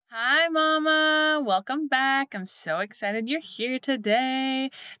welcome back. I'm so excited you're here today.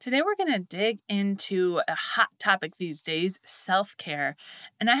 Today we're going to dig into a hot topic these days, self-care.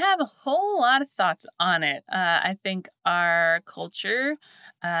 And I have a whole lot of thoughts on it. I think our culture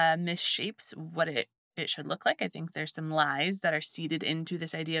misshapes what it should look like. I think there's some lies that are seeded into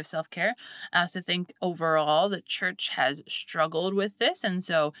this idea of self-care. I also think overall the church has struggled with this. And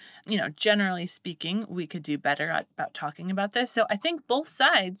so, generally speaking, we could do better about talking about this. So I think both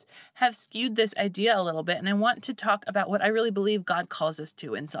sides have skewed this idea a little bit. And I want to talk about what I really believe God calls us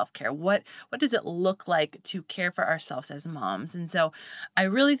to in self-care. What does it look like to care for ourselves as moms? And so I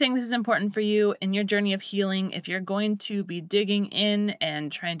really think this is important for you in your journey of healing. If you're going to be digging in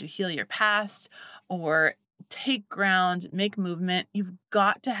and trying to heal your past or take ground, make movement, you've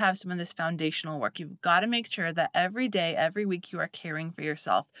got to have some of this foundational work. You've got to make sure that every day, every week, you are caring for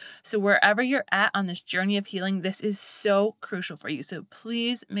yourself. So wherever you're at on this journey of healing, this is so crucial for you. So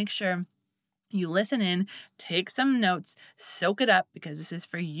please make sure you listen in, take some notes, soak it up, because this is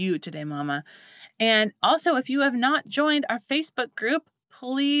for you today, mama. And also, if you have not joined our Facebook group,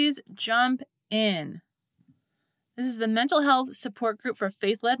 please jump in. This is the mental health support group for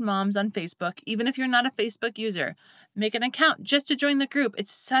faith-led moms on Facebook. Even if you're not a Facebook user, make an account just to join the group. It's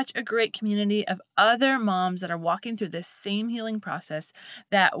such a great community of other moms that are walking through this same healing process,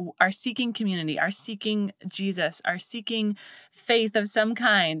 that are seeking community, are seeking Jesus, are seeking faith of some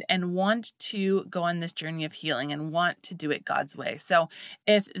kind, and want to go on this journey of healing and want to do it God's way. So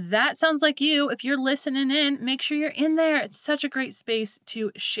if that sounds like you, if you're listening in, make sure you're in there. It's such a great space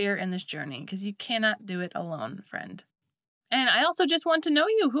to share in this journey because you cannot do it alone, friend. And I also just want to know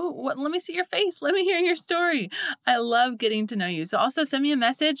you. Let me see your face. Let me hear your story. I love getting to know you. So also send me a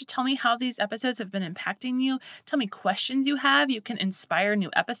message. Tell me how these episodes have been impacting you. Tell me questions you have. You can inspire new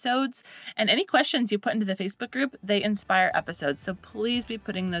episodes. And any questions you put into the Facebook group, they inspire episodes. So please be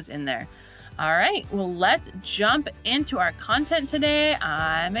putting those in there. All right. Well, let's jump into our content today.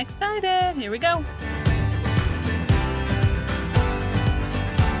 I'm excited. Here we go.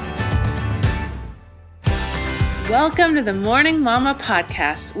 Welcome to the Morning Mama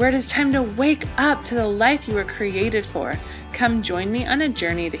podcast, where it is time to wake up to the life you were created for. Come join me on a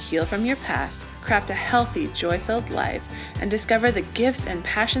journey to heal from your past, craft a healthy, joy-filled life, and discover the gifts and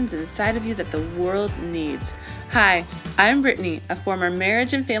passions inside of you that the world needs. Hi, I'm Brittany, a former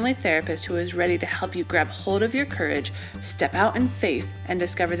marriage and family therapist who is ready to help you grab hold of your courage, step out in faith, and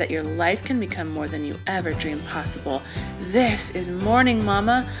discover that your life can become more than you ever dreamed possible. This is Morning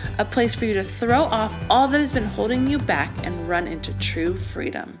Mama, a place for you to throw off all that has been holding you back and run into true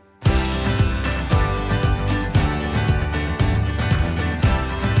freedom.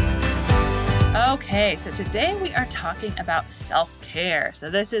 Okay, so today we are talking about self-care. So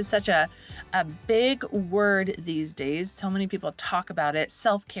this is such a big word these days. So many people talk about it.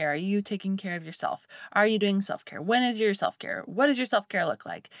 Self-care. Are you taking care of yourself? Are you doing self-care? When is your self-care? What does your self-care look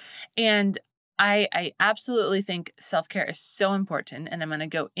like? And I absolutely think self-care is so important, and I'm going to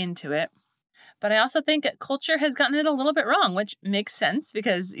go into it. But I also think culture has gotten it a little bit wrong, which makes sense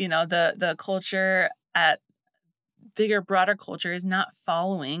because, the culture at bigger, broader culture is not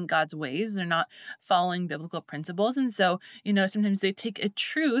following God's ways. They're not following biblical principles. And so, sometimes they take a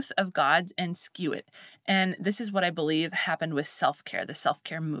truth of God's and skew it. And this is what I believe happened with self-care, the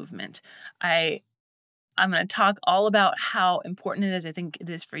self-care movement. I'm going to talk all about how important it is. I think it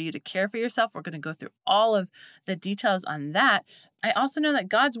is for you to care for yourself. We're going to go through all of the details on that. I also know that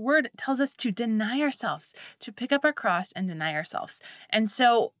God's word tells us to deny ourselves, to pick up our cross and deny ourselves. And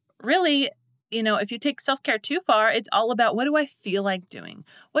so really, if you take self-care too far, it's all about, what do I feel like doing?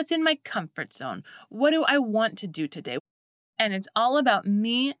 What's in my comfort zone? What do I want to do today? And it's all about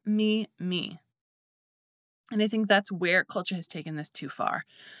me, me, me. And I think that's where culture has taken this too far.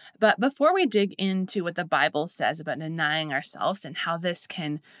 But before we dig into what the Bible says about denying ourselves and how this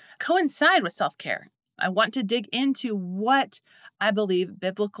can coincide with self-care, I want to dig into what I believe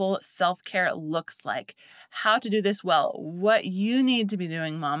biblical self-care looks like, how to do this well, what you need to be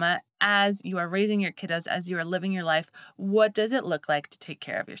doing, mama, as you are raising your kiddos, as you are living your life. What does it look like to take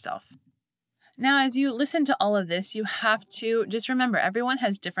care of yourself? Now, as you listen to all of this, you have to just remember everyone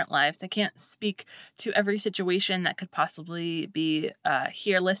has different lives. I can't speak to every situation that could possibly be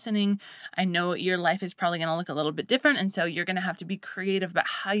here listening. I know your life is probably going to look a little bit different, and so you're going to have to be creative about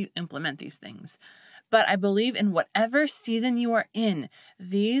how you implement these things. But I believe in whatever season you are in,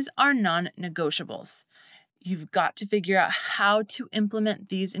 these are non-negotiables. You've got to figure out how to implement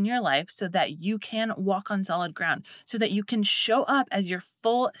these in your life so that you can walk on solid ground, so that you can show up as your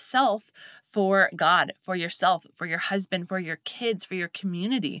full self for God, for yourself, for your husband, for your kids, for your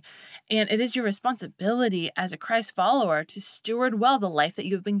community. And it is your responsibility as a Christ follower to steward well the life that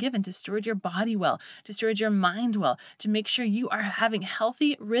you have been given, to steward your body well, to steward your mind well, to make sure you are having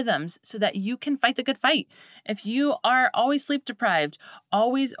healthy rhythms so that you can fight the good fight. If you are always sleep deprived,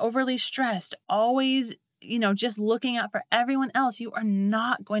 always overly stressed, always just looking out for everyone else, you are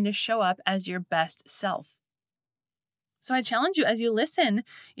not going to show up as your best self. So I challenge you as you listen,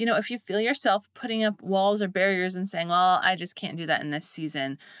 if you feel yourself putting up walls or barriers and saying, well, I just can't do that in this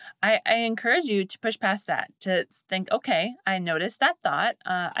season, I encourage you to push past that, to think, okay, I noticed that thought.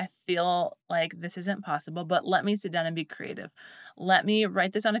 I feel like this isn't possible, but let me sit down and be creative. Let me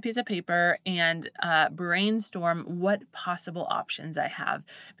write this on a piece of paper and brainstorm what possible options I have,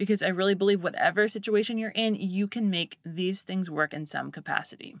 because I really believe whatever situation you're in, you can make these things work in some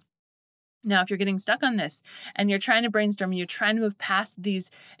capacity. Now, if you're getting stuck on this and you're trying to brainstorm, you're trying to move past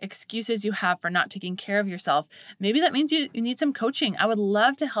these excuses you have for not taking care of yourself, maybe that means you need some coaching. I would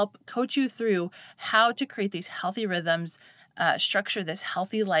love to help coach you through how to create these healthy rhythms, structure this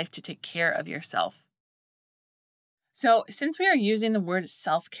healthy life to take care of yourself. So, since we are using the word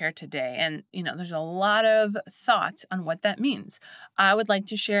self-care today, and there's a lot of thoughts on what that means, I would like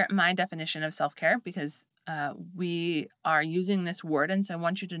to share my definition of self-care because we are using this word, and so I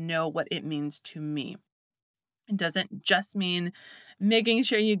want you to know what it means to me. It doesn't just mean making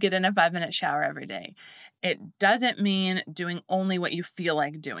sure you get in a 5-minute shower every day. It doesn't mean doing only what you feel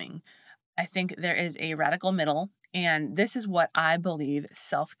like doing. I think there is a radical middle, and this is what I believe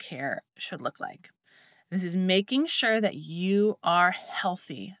self-care should look like. This is making sure that you are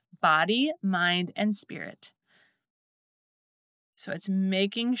healthy, body, mind, and spirit. So it's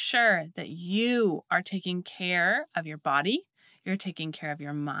making sure that you are taking care of your body, you're taking care of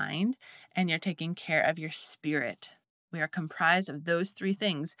your mind, and you're taking care of your spirit. We are comprised of those three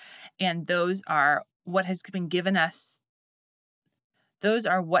things, and those are what has been given us. Those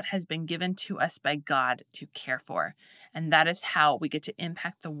are what has been given to us by God to care for. And that is how we get to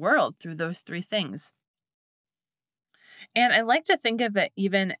impact the world, through those three things. And I like to think of it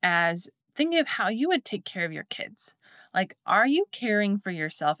even as thinking of how you would take care of your kids. Like, are you caring for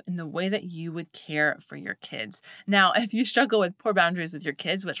yourself in the way that you would care for your kids? Now, if you struggle with poor boundaries with your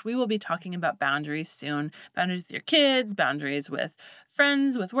kids, which we will be talking about boundaries soon, boundaries with your kids, boundaries with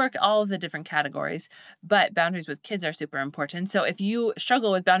friends, with work, all of the different categories, but boundaries with kids are super important. So if you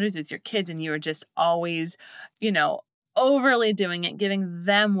struggle with boundaries with your kids and you are just always, overly doing it, giving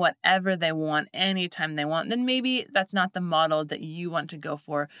them whatever they want anytime they want, then maybe that's not the model that you want to go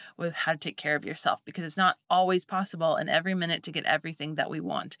for with how to take care of yourself, because it's not always possible in every minute to get everything that we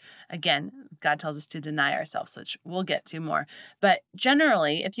want. Again, God tells us to deny ourselves, which we'll get to more. But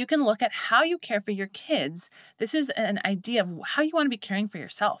generally, if you can look at how you care for your kids, this is an idea of how you want to be caring for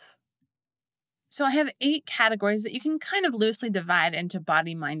yourself. So I have 8 categories that you can kind of loosely divide into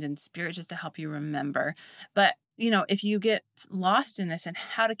body, mind, and spirit just to help you remember. But if you get lost in this and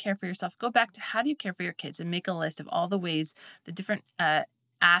how to care for yourself, go back to how do you care for your kids and make a list of all the ways, the different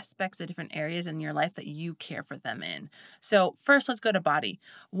aspects, the different areas in your life that you care for them in. So first, let's go to body.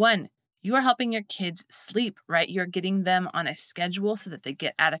 1, you are helping your kids sleep, right? You're getting them on a schedule so that they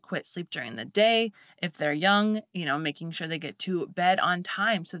get adequate sleep during the day. If they're young, making sure they get to bed on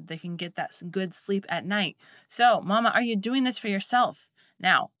time so that they can get that good sleep at night. So, mama, are you doing this for yourself?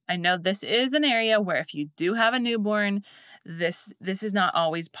 Now, I know this is an area where if you do have a newborn, this is not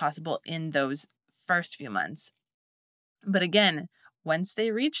always possible in those first few months. But again, once they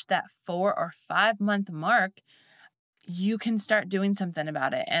reach that 4 or 5 month mark, you can start doing something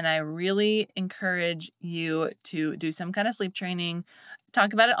about it. And I really encourage you to do some kind of sleep training.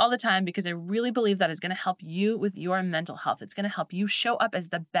 Talk about it all the time, because I really believe that is going to help you with your mental health. It's going to help you show up as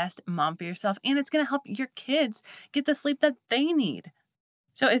the best mom for yourself, and it's going to help your kids get the sleep that they need.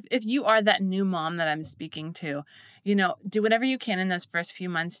 So if you are that new mom that I'm speaking to, do whatever you can in those first few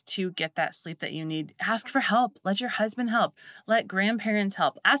months to get that sleep that you need. Ask for help. Let your husband help. Let grandparents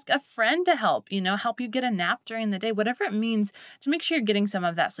help. Ask a friend to help, help you get a nap during the day, whatever it means to make sure you're getting some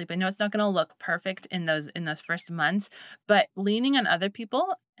of that sleep. I know it's not going to look perfect in those first months, but leaning on other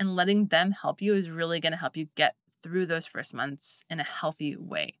people and letting them help you is really going to help you get through those first months in a healthy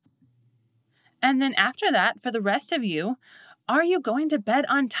way. And then after that, for the rest of you, Are you going to bed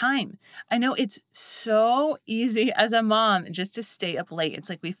on time? I know it's so easy as a mom just to stay up late. It's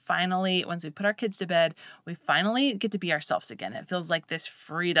like we finally, once we put our kids to bed, we finally get to be ourselves again. It feels like this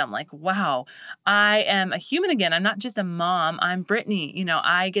freedom, like, wow, I am a human again. I'm not just a mom. I'm Brittany.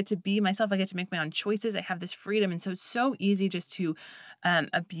 I get to be myself. I get to make my own choices. I have this freedom. And so it's so easy just to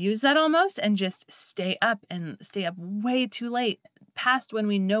abuse that almost and just stay up way too late, past when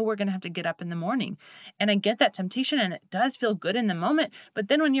we know we're going to have to get up in the morning. And I get that temptation and it does feel good in the moment. But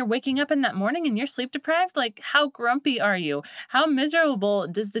then when you're waking up in that morning and you're sleep deprived, like, how grumpy are you? How miserable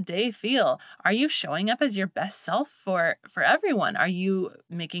does the day feel? Are you showing up as your best self for everyone? Are you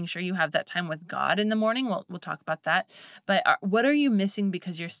making sure you have that time with God in the morning? We'll talk about that. But what are you missing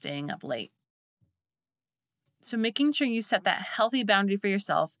because you're staying up late? So making sure you set that healthy boundary for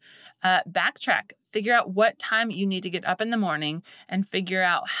yourself, backtrack, figure out what time you need to get up in the morning and figure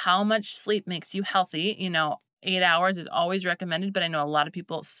out how much sleep makes you healthy. 8 hours is always recommended, but I know a lot of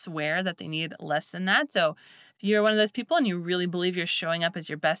people swear that they need less than that. So if you're one of those people and you really believe you're showing up as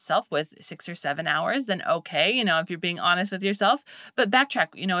your best self with 6 or 7 hours, then okay, if you're being honest with yourself, but backtrack,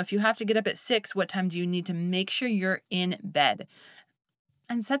 if you have to get up at 6, what time do you need to make sure you're in bed?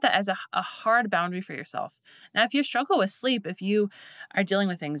 And set that as a hard boundary for yourself. Now, if you struggle with sleep, if you are dealing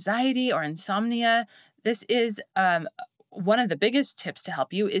with anxiety or insomnia, this is one of the biggest tips to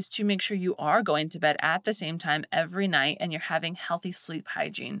help you is to make sure you are going to bed at the same time every night and you're having healthy sleep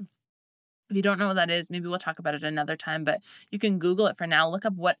hygiene. If you don't know what that is, maybe we'll talk about it another time, but you can Google it for now. Look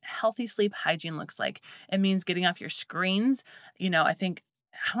up what healthy sleep hygiene looks like. It means getting off your screens. I think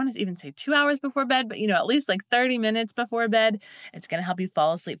I want to even say 2 hours before bed, but at least like 30 minutes before bed. It's going to help you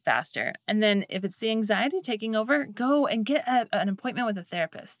fall asleep faster. And then if it's the anxiety taking over, go and get an appointment with a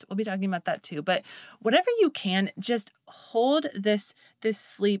therapist. We'll be talking about that too. But whatever you can, just hold this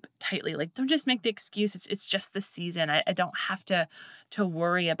sleep tightly. Like, don't just make the excuse. It's just the season. I don't have to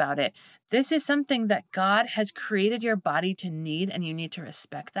worry about it. This is something that God has created your body to need, and you need to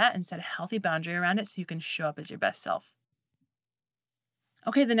respect that and set a healthy boundary around it so you can show up as your best self.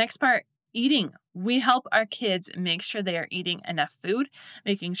 Okay, the next part, eating. We help our kids make sure they are eating enough food,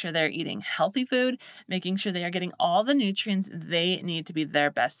 making sure they're eating healthy food, making sure they are getting all the nutrients they need to be their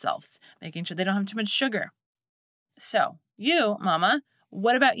best selves, making sure they don't have too much sugar. So, you, mama,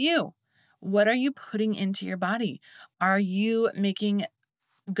 what about you? What are you putting into your body? Are you making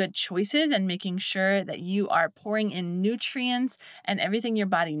good choices and making sure that you are pouring in nutrients and everything your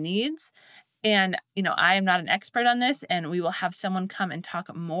body needs? And, I am not an expert on this, and we will have someone come and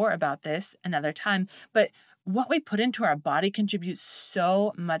talk more about this another time. But what we put into our body contributes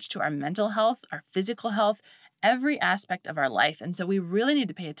so much to our mental health, our physical health, every aspect of our life. And so we really need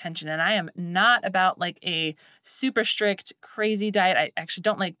to pay attention. And I am not about like a super strict, crazy diet. I actually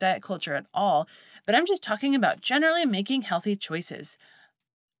don't like diet culture at all. But I'm just talking about generally making healthy choices,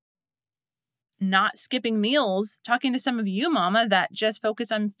 not skipping meals, talking to some of you, mama, that just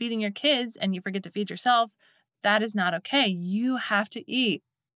focus on feeding your kids and you forget to feed yourself. That is not okay. You have to eat.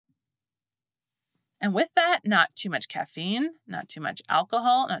 And with that, not too much caffeine, not too much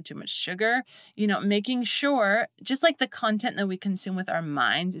alcohol, not too much sugar, making sure, just like the content that we consume with our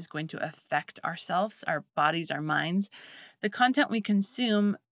minds is going to affect ourselves, our bodies, our minds, the content we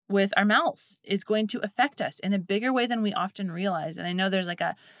consume with our mouths is going to affect us in a bigger way than we often realize. And I know there's like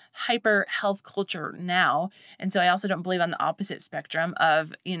a hyper health culture now. And so I also don't believe on the opposite spectrum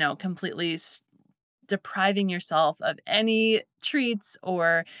of, completely depriving yourself of any treats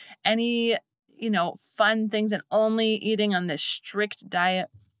or any, fun things and only eating on this strict diet.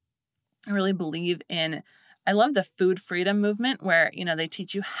 I really believe I love the food freedom movement where, they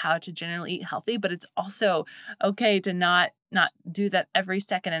teach you how to generally eat healthy, but it's also okay to not do that every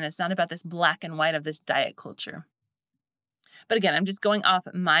second. And it's not about this black and white of this diet culture. But again, I'm just going off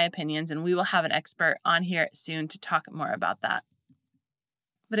my opinions, and we will have an expert on here soon to talk more about that.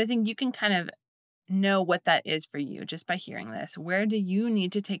 But I think you can kind of know what that is for you just by hearing this. Where do you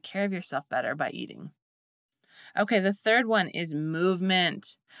need to take care of yourself better by eating? Okay, the third one is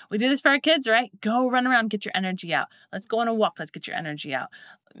movement. We do this for our kids, right? Go run around, get your energy out. Let's go on a walk, let's get your energy out.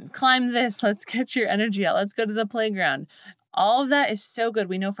 Climb this, let's get your energy out. Let's go to the playground. All of that is so good.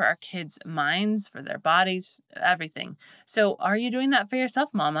 We know for our kids' minds, for their bodies, everything. So are you doing that for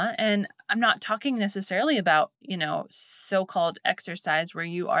yourself, mama? And I'm not talking necessarily about, so-called exercise where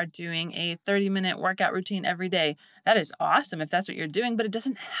you are doing a 30-minute workout routine every day. That is awesome if that's what you're doing, but it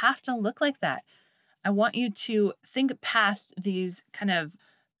doesn't have to look like that. I want you to think past these kind of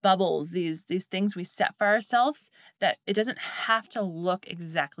bubbles, these things we set for ourselves, that it doesn't have to look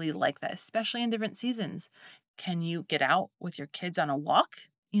exactly like that, especially in different seasons. Can you get out with your kids on a walk?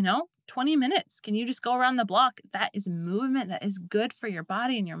 20 minutes? Can you just go around the block? That is movement that is good for your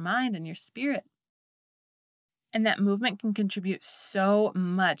body and your mind and your spirit. And that movement can contribute so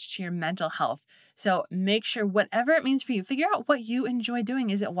much to your mental health. So make sure whatever it means for you, figure out what you enjoy doing.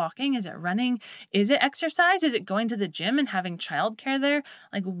 Is it walking? Is it running? Is it exercise? Is it going to the gym and having childcare there?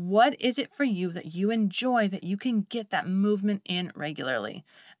 Like, what is it for you that you enjoy that you can get that movement in regularly?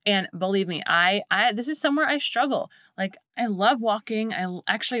 And believe me, I this is somewhere I struggle. Like, I love walking.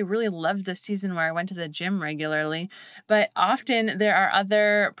 Actually really loved the season where I went to the gym regularly, but often there are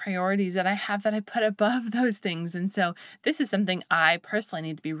other priorities that I have that I put above those things. And so this is something I personally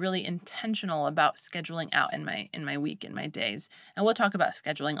need to be really intentional about scheduling out in my week, in my days. And we'll talk about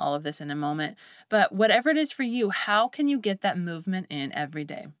scheduling all of this in a moment. But whatever it is for you, how can you get that movement in every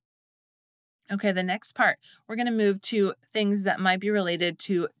day? Okay, the next part, we're going to move to things that might be related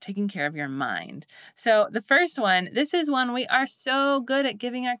to taking care of your mind. So, the first one, this is one we are so good at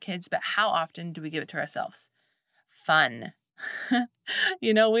giving our kids, but how often do we give it to ourselves? Fun.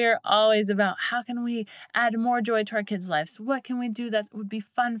 We are always about how can we add more joy to our kids' lives? What can we do that would be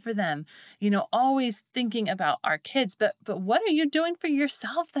fun for them? Always thinking about our kids, but what are you doing for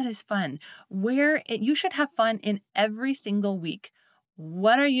yourself that is fun? You should have fun in every single week.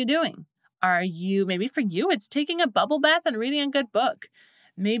 What are you doing? Maybe for you, it's taking a bubble bath and reading a good book.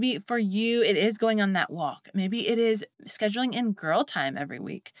 Maybe for you, it is going on that walk. Maybe it is scheduling in girl time every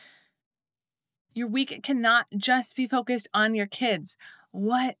week. Your week cannot just be focused on your kids.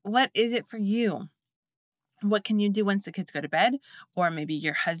 What is it for you? What can you do once the kids go to bed? Or maybe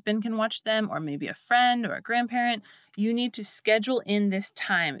your husband can watch them, or maybe a friend or a grandparent. You need to schedule in this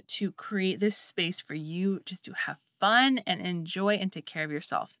time to create this space for you just to have fun and enjoy and take care of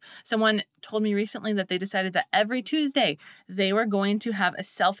yourself. Someone told me recently that they decided that every Tuesday they were going to have a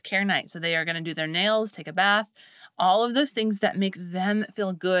self-care night. So they are going to do their nails, take a bath, all of those things that make them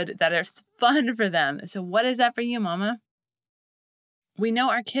feel good, that are fun for them. So what is that for you, mama? We know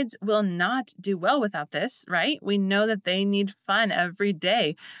our kids will not do well without this, right? We know that they need fun every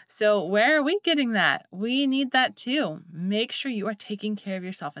day. So where are we getting that? We need that too. Make sure you are taking care of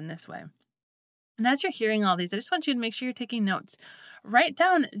yourself in this way. And as you're hearing all these, I just want you to make sure you're taking notes. Write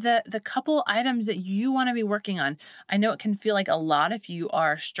down the couple items that you want to be working on. I know it can feel like a lot if you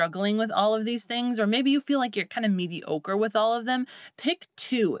are struggling with all of these things, or maybe you feel like you're kind of mediocre with all of them. Pick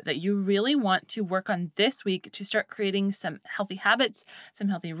two that you really want to work on this week to start creating some healthy habits, some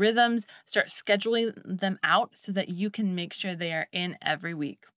healthy rhythms, start scheduling them out so that you can make sure they are in every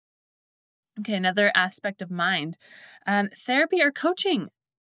week. Okay, another aspect of mind, therapy or coaching.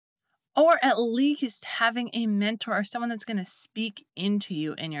 Or at least having a mentor or someone that's going to speak into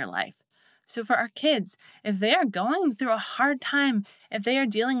you in your life. So for our kids, if they are going through a hard time, if they are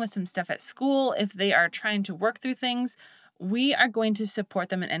dealing with some stuff at school, if they are trying to work through things, we are going to support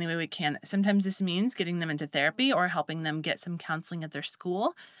them in any way we can. Sometimes this means getting them into therapy or helping them get some counseling at their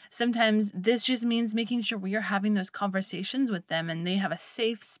school. Sometimes this just means making sure we are having those conversations with them and they have a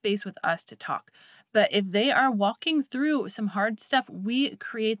safe space with us to talk. But if they are walking through some hard stuff, we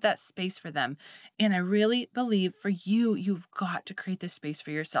create that space for them. And I really believe for you, you've got to create this space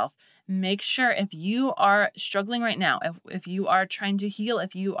for yourself. Make sure if you are struggling right now, if you are trying to heal,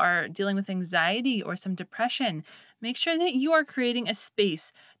 if you are dealing with anxiety or some depression, make sure that you are creating a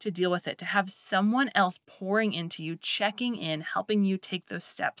space to deal with it, to have someone else pouring into you, checking in, helping you take those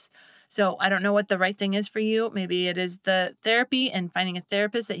steps. So I don't know what the right thing is for you. Maybe it is the therapy and finding a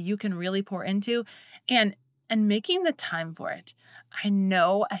therapist that you can really pour into and making the time for it. I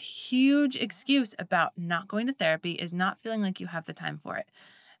know a huge excuse about not going to therapy is not feeling like you have the time for it.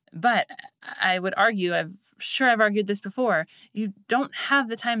 But I would argue, I've argued this before, you don't have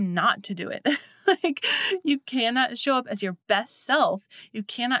the time not to do it. Like, you cannot show up as your best self. You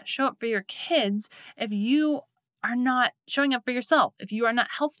cannot show up for your kids if you are not showing up for yourself, if you are not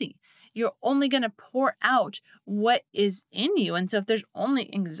healthy. You're only going to pour out what is in you. And so if there's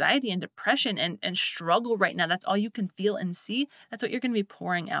only anxiety and depression and struggle right now, that's all you can feel and see, that's what you're going to be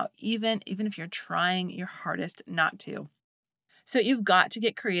pouring out, even if you're trying your hardest not to. So you've got to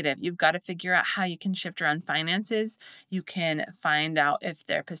get creative. You've got to figure out how you can shift around finances. You can find out if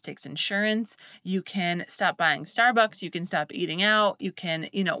therapist takes insurance. You can stop buying Starbucks. You can stop eating out. You can,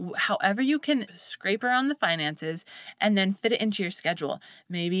 however you can scrape around the finances and then fit it into your schedule.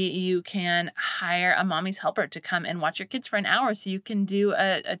 Maybe you can hire a mommy's helper to come and watch your kids for an hour so you can do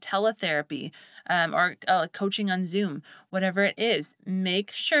a teletherapy or coaching on Zoom, whatever it is.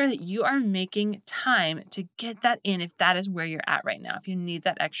 Make sure that you are making time to get that in if that is where you're at right now, if you need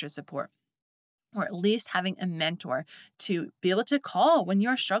that extra support. Or at least having a mentor to be able to call when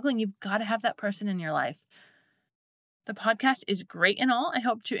you're struggling. You've got to have that person in your life. The podcast is great and all. I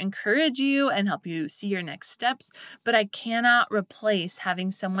hope to encourage you and help you see your next steps, but I cannot replace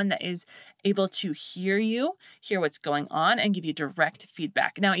having someone that is able to hear you, hear what's going on, and give you direct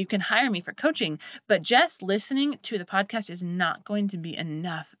feedback. Now, you can hire me for coaching, but just listening to the podcast is not going to be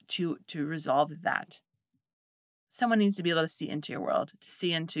enough to resolve that. Someone needs to be able to see into your world, to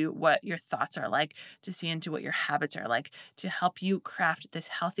see into what your thoughts are like, to see into what your habits are like, to help you craft this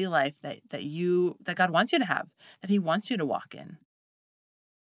healthy life that God wants you to have, that He wants you to walk in.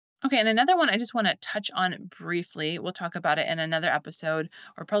 Okay, and another one I just want to touch on briefly, we'll talk about it in another episode,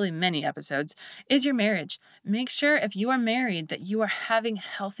 or probably many episodes, is your marriage. Make sure if you are married that you are having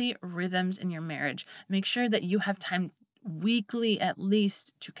healthy rhythms in your marriage. Make sure that you have time weekly at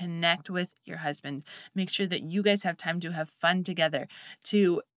least to connect with your husband. Make sure that you guys have time to have fun together,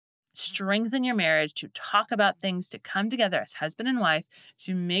 to strengthen your marriage, to talk about things, to come together as husband and wife,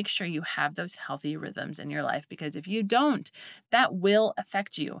 to make sure you have those healthy rhythms in your life. Because if you don't, that will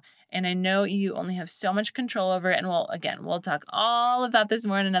affect you. And I know you only have so much control over it. And we'll talk all about this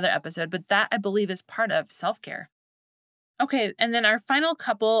more in another episode, but that I believe is part of self-care. Okay, and then our final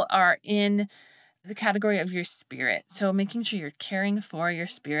couple are in the category of your spirit. So making sure you're caring for your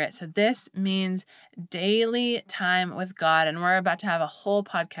spirit. So this means daily time with God. And we're about to have a whole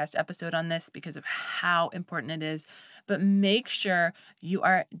podcast episode on this because of how important it is. But make sure you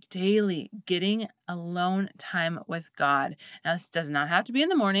are daily getting alone time with God. Now, this does not have to be in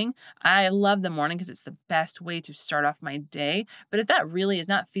the morning. I love the morning because it's the best way to start off my day. But if that really is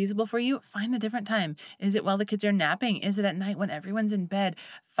not feasible for you, find a different time. Is it while the kids are napping? Is it at night when everyone's in bed?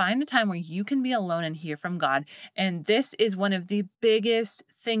 Find a time where you can be alone and hear from God. And this is one of the biggest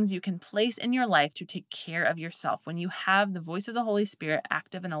things you can place in your life to take care of yourself. When you have the voice of the Holy Spirit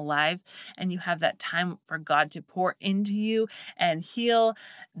active and alive, and you have that time for God to pour into you and heal,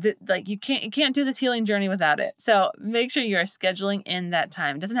 you can't do this healing journey without it. So make sure you are scheduling in that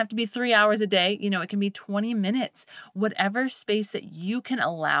time. It doesn't have to be 3 hours a day. It can be 20 minutes, whatever space that you can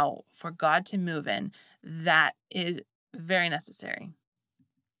allow for God to move in. That is very necessary.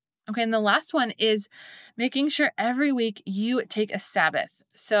 Okay, and the last one is making sure every week you take a Sabbath.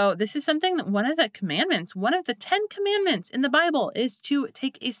 So this is something that one of the 10 commandments in the Bible is to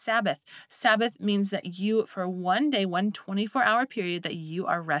take a Sabbath. Sabbath means that you, for one day, 24-hour period, that you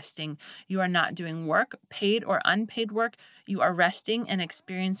are resting. You are not doing work, paid or unpaid work. You are resting and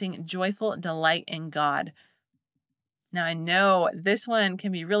experiencing joyful delight in God. Now, I know this one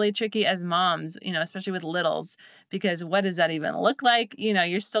can be really tricky as moms, especially with littles, because what does that even look like?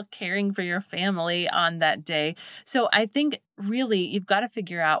 You're still caring for your family on that day. So I think really you've got to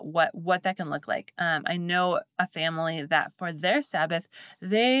figure out what that can look like. I know a family that for their Sabbath,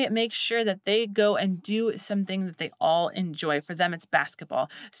 they make sure that they go and do something that they all enjoy. For them, it's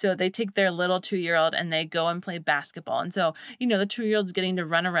basketball. So they take their little 2-year-old and they go and play basketball. And so, the 2-year-old's getting to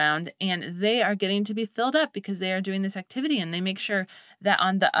run around and they are getting to be filled up because they are doing this activity, and they make sure that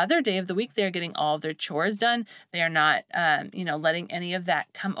on the other day of the week, they're getting all of their chores done. They are not, letting any of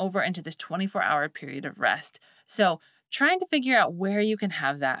that come over into this 24-hour period of rest. So trying to figure out where you can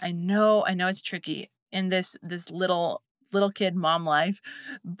have that. I know it's tricky in this little kid mom life,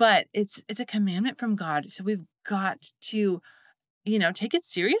 but it's a commandment from God. So we've got to take it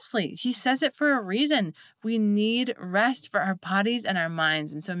seriously. He says it for a reason. We need rest for our bodies and our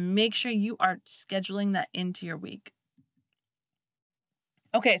minds. And so make sure you are scheduling that into your week.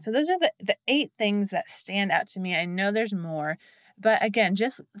 Okay, so those are the 8 things that stand out to me. I know there's more, but again,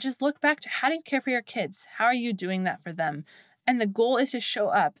 just look back to how do you care for your kids? How are you doing that for them? And the goal is to show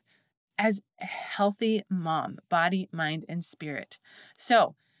up as a healthy mom, body, mind, and spirit.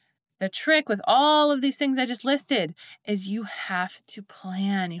 So the trick with all of these things I just listed is you have to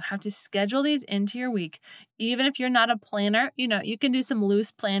plan. You have to schedule these into your week. Even if you're not a planner, you can do some loose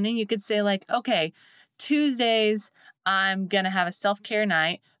planning. You could say okay, Tuesdays, I'm going to have a self-care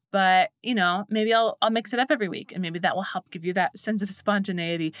night, but maybe I'll mix it up every week, and maybe that will help give you that sense of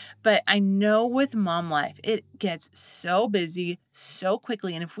spontaneity. But I know with mom life, it gets so busy so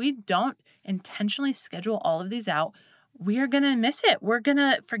quickly. And if we don't intentionally schedule all of these out, we are going to miss it. We're going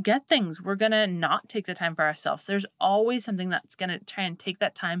to forget things. We're going to not take the time for ourselves. There's always something that's going to try and take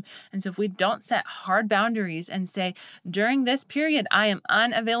that time. And so if we don't set hard boundaries and say, during this period, I am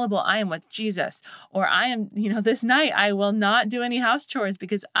unavailable, I am with Jesus, or I am, this night, I will not do any house chores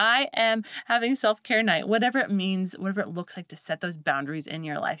because I am having self-care night, whatever it means, whatever it looks like to set those boundaries in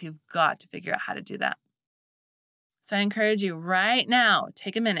your life, you've got to figure out how to do that. So I encourage you right now,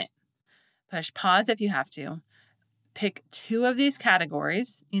 take a minute, push pause if you have to. Pick 2 of these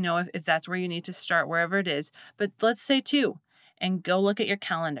categories, if that's where you need to start, wherever it is, but let's say 2, and go look at your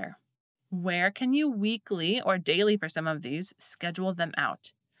calendar. Where can you weekly or daily for some of these schedule them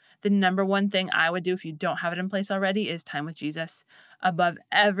out? The number one thing I would do if you don't have it in place already is time with Jesus. Above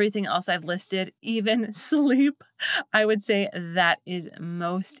everything else I've listed, even sleep, I would say that is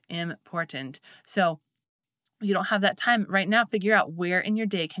most important. So you don't have that time right now, figure out where in your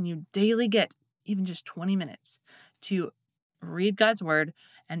day can you daily get even just 20 minutes to read God's word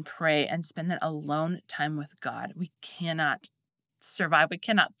and pray and spend that alone time with God. We cannot survive. We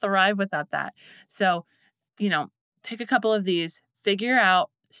cannot thrive without that. So, you know, pick a couple of these, figure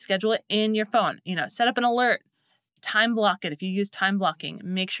out, schedule it in your phone, set up an alert, time block it. If you use time blocking,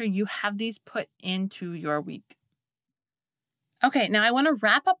 make sure you have these put into your week. Okay, now I want to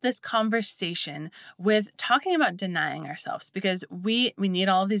wrap up this conversation with talking about denying ourselves because we need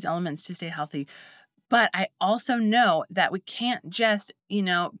all of these elements to stay healthy. But I also know that we can't just,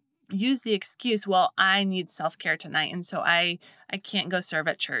 use the excuse, well, I need self-care tonight and so I can't go serve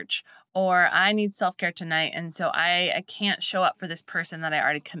at church, or I need self-care tonight and so I can't show up for this person that I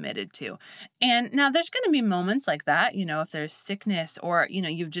already committed to. And now there's going to be moments like that, if there's sickness or,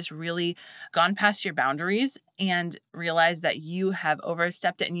 you've just really gone past your boundaries and realize that you have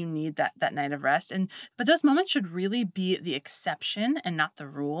overstepped it and you need that night of rest. But those moments should really be the exception and not the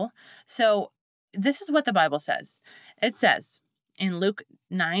rule. So this is what the Bible says. It says in Luke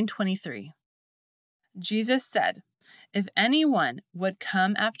 9:23, Jesus said, "If anyone would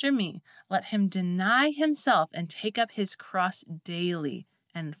come after me, let him deny himself and take up his cross daily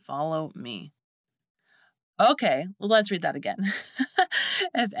and follow me." Okay, let's read that again.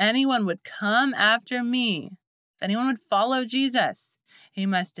 If anyone would come after me, if anyone would follow Jesus, he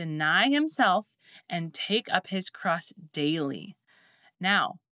must deny himself and take up his cross daily.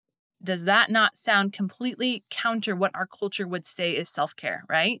 Now, does that not sound completely counter what our culture would say is self-care,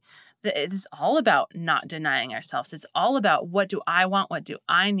 right? That it is all about not denying ourselves. It's all about what do I want? What do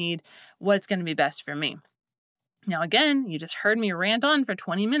I need? What's going to be best for me? Now, again, you just heard me rant on for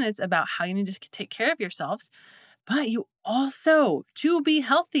 20 minutes about how you need to take care of yourselves, but you also, to be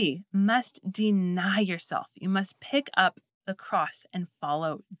healthy, must deny yourself. You must pick up the cross and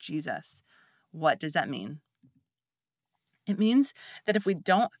follow Jesus. What does that mean? It means that if we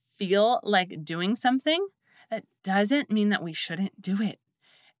don't feel like doing something, that doesn't mean that we shouldn't do it.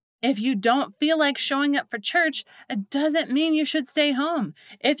 If you don't feel like showing up for church, it doesn't mean you should stay home.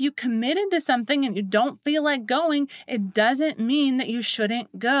 If you committed to something and you don't feel like going, it doesn't mean that you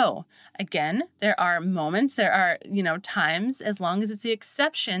shouldn't go. Again, there are moments, there are, times, as long as it's the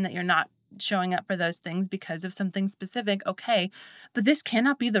exception that you're not showing up for those things because of something specific, okay. But this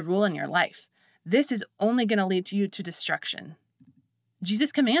cannot be the rule in your life. This is only going to lead to you to destruction.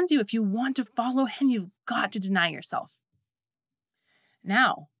 Jesus commands you, if you want to follow him, you've got to deny yourself.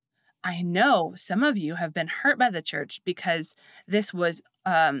 Now, I know some of you have been hurt by the church because this was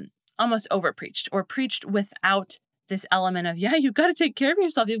almost overpreached or preached without this element of, you've got to take care of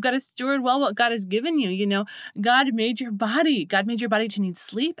yourself. You've got to steward well what God has given you. God made your body. God made your body to need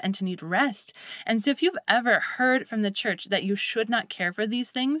sleep and to need rest. And so if you've ever heard from the church that you should not care for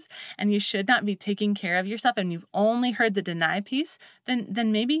these things and you should not be taking care of yourself and you've only heard the deny piece,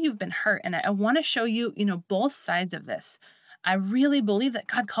 then maybe you've been hurt. And I want to show you, both sides of this. I really believe that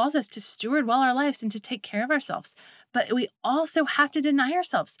God calls us to steward well our lives and to take care of ourselves. But we also have to deny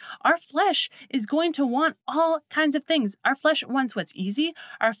ourselves. Our flesh is going to want all kinds of things. Our flesh wants what's easy.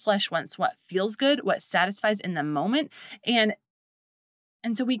 Our flesh wants what feels good, what satisfies in the moment. And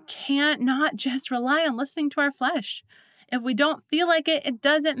so we can't not just rely on listening to our flesh. If we don't feel like it, it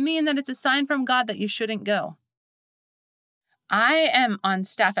doesn't mean that it's a sign from God that you shouldn't go. I am on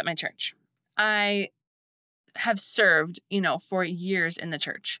staff at my church. I have served, for years in the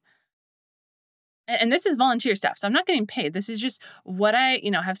church. And this is volunteer staff, so I'm not getting paid. This is just what I,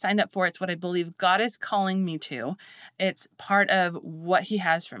 have signed up for. It's what I believe God is calling me to. It's part of what he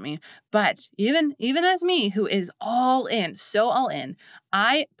has for me. But even as me, who is all in, so all in,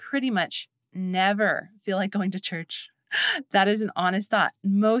 I pretty much never feel like going to church. That is an honest thought.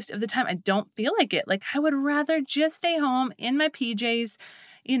 Most of the time, I don't feel like it. Like I would rather just stay home in my PJs,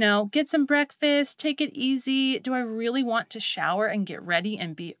 get some breakfast, take it easy. Do I really want to shower and get ready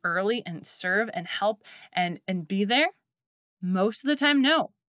and be early and serve and help and be there? Most of the time,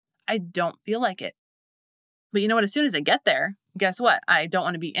 no. I don't feel like it. But you know what? As soon as I get there, guess what? I don't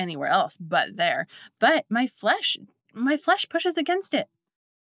want to be anywhere else but there. But my flesh pushes against it.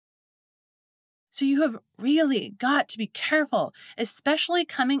 So you have really got to be careful, especially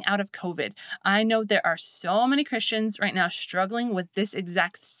coming out of COVID. I know there are so many Christians right now struggling with this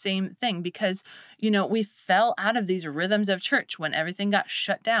exact same thing because, we fell out of these rhythms of church when everything got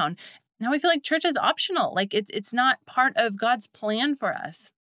shut down. Now we feel like church is optional, like it's not part of God's plan for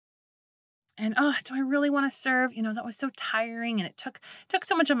us. And do I really want to serve? That was so tiring and it took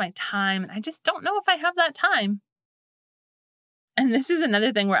so much of my time and I just don't know if I have that time. And this is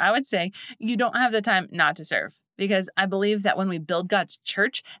another thing where I would say you don't have the time not to serve, because I believe that when we build God's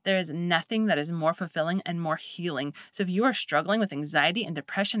church, there is nothing that is more fulfilling and more healing. So if you are struggling with anxiety and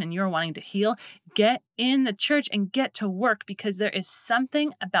depression and you're wanting to heal, get in the church and get to work, because there is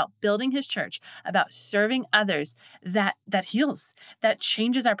something about building his church, about serving others that heals, that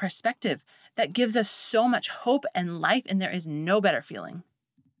changes our perspective, that gives us so much hope and life, and there is no better feeling.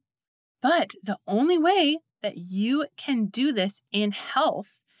 But the only way that you can do this in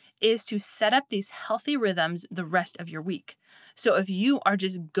health is to set up these healthy rhythms the rest of your week. So if you are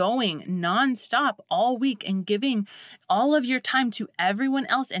just going nonstop all week and giving all of your time to everyone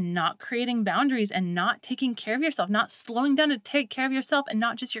else and not creating boundaries and not taking care of yourself, not slowing down to take care of yourself and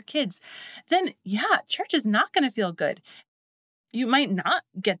not just your kids, then church is not going to feel good. You might not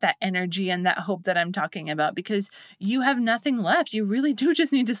get that energy and that hope that I'm talking about, because you have nothing left. You really do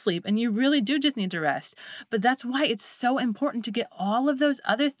just need to sleep and you really do just need to rest. But that's why it's so important to get all of those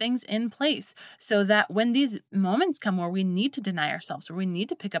other things in place, so that when these moments come where we need to deny ourselves, or we need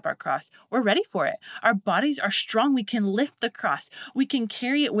to pick up our cross, we're ready for it. Our bodies are strong. We can lift the cross. We can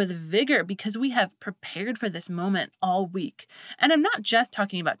carry it with vigor because we have prepared for this moment all week. And I'm not just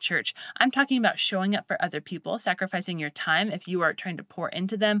talking about church. I'm talking about showing up for other people, sacrificing your time if you are trying to pour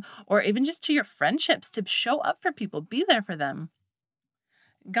into them, or even just to your friendships, to show up for people, be there for them.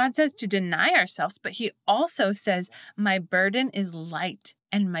 God says to deny ourselves, but he also says, my burden is light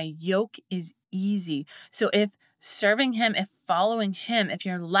and my yoke is easy. So if serving him, if following him, if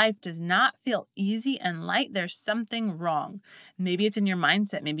your life does not feel easy and light, there's something wrong. Maybe it's in your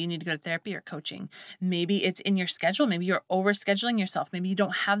mindset. Maybe you need to go to therapy or coaching. Maybe it's in your schedule. Maybe you're overscheduling yourself. Maybe you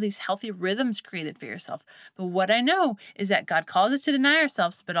don't have these healthy rhythms created for yourself. But what I know is that God calls us to deny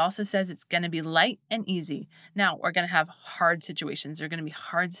ourselves, but also says it's going to be light and easy. Now, we're going to have hard situations. There are going to be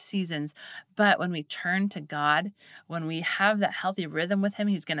hard seasons. But when we turn to God, when we have that healthy rhythm with him,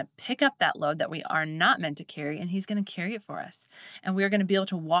 he's going to pick up that load that we are not meant to carry, and he's going to carry it for us. And we're going to be able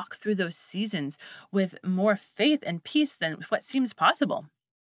to walk through those seasons with more faith and peace than what seems possible.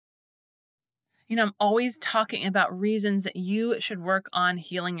 I'm always talking about reasons that you should work on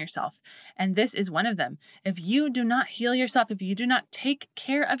healing yourself. And this is one of them. If you do not heal yourself, if you do not take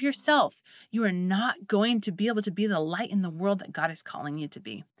care of yourself, you are not going to be able to be the light in the world that God is calling you to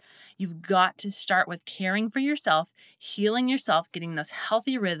be. You've got to start with caring for yourself, healing yourself, getting those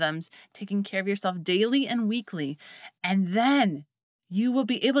healthy rhythms, taking care of yourself daily and weekly. And then you will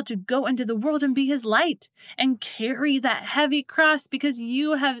be able to go into the world and be his light and carry that heavy cross, because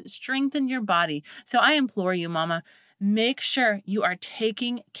you have strengthened your body. So I implore you, Mama, make sure you are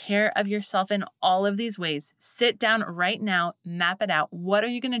taking care of yourself in all of these ways. Sit down right now, map it out. What are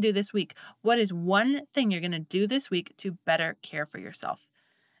you going to do this week? What is one thing you're going to do this week to better care for yourself?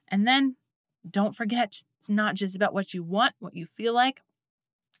 And then don't forget, it's not just about what you want, what you feel like.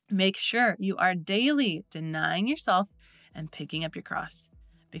 Make sure you are daily denying yourself and picking up your cross.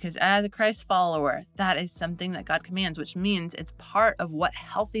 Because as a Christ follower, that is something that God commands, which means it's part of what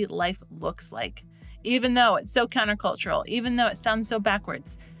healthy life looks like. Even though it's so countercultural, even though it sounds so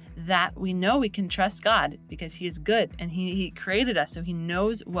backwards, that we know we can trust God because he is good and he created us, so he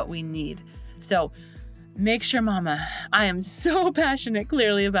knows what we need. So make sure, Mama, I am so passionate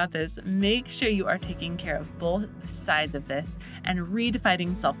clearly about this. Make sure you are taking care of both sides of this and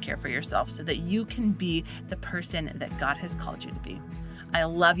redefining self-care for yourself so that you can be the person that God has called you to be. I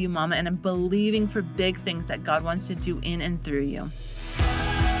love you, Mama, and I'm believing for big things that God wants to do in and through you.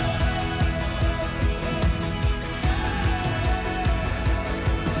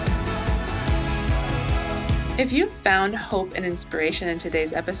 If you found hope and inspiration in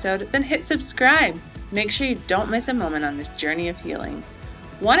today's episode, then hit subscribe. Make sure you don't miss a moment on this journey of healing.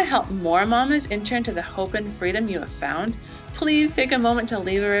 Want to help more mamas enter into the hope and freedom you have found? Please take a moment to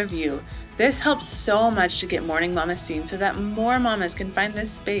leave a review. This helps so much to get Morning Mama seen so that more mamas can find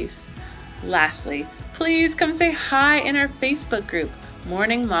this space. Lastly, please come say hi in our Facebook group,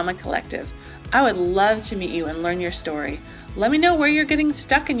 Morning Mama Collective. I would love to meet you and learn your story. Let me know where you're getting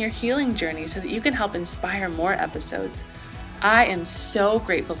stuck in your healing journey so that you can help inspire more episodes. I am so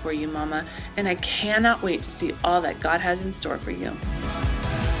grateful for you, Mama, and I cannot wait to see all that God has in store for you.